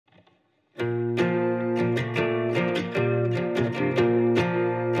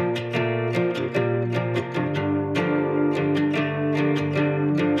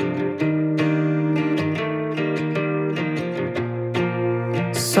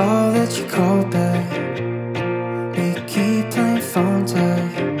saw that you called back. We keep playing phone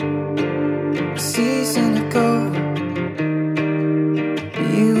tag. A season ago,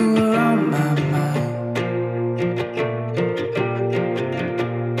 you were on my mind.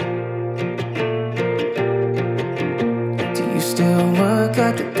 Do you still work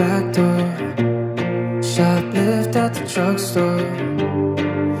at the back door? Shoplift at the drugstore.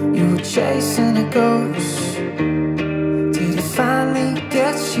 You were chasing a ghost. Did it finally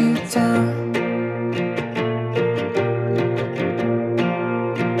get you down?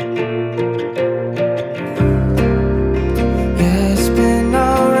 Yeah, it's been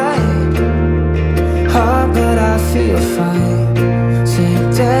alright. Hard, but I feel fine. Same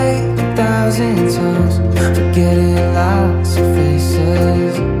day 1,000 times, forgetting lots of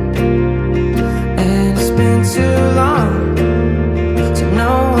faces. And it's been too long to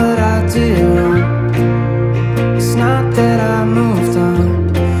know what I did wrong. It's not that I moved on,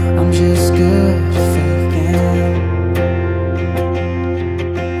 I'm just good at faking.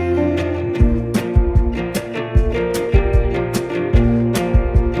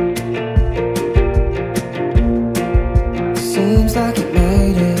 Seems like it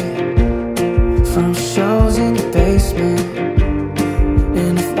made it from shows in the basement.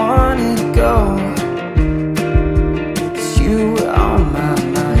 And if wanted to go, 'cause you were on my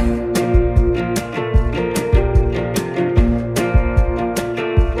mind.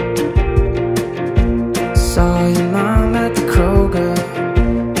 Saw your mom at the Kroger.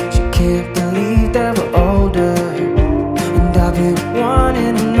 She can't believe that we're older. And I've been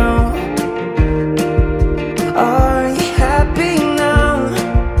wanting to know, are you happy now?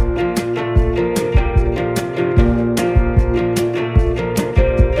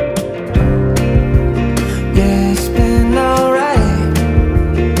 Yeah, it's been alright.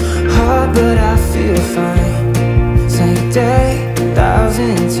 Hard, but I feel fine. Same day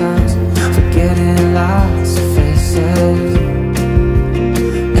 1,000 times, forgetting lots of faces.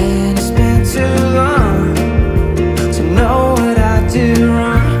 And it's been too long to know what I did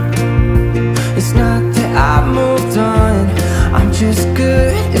wrong. It's not that I moved on, I'm just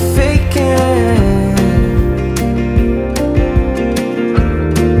good at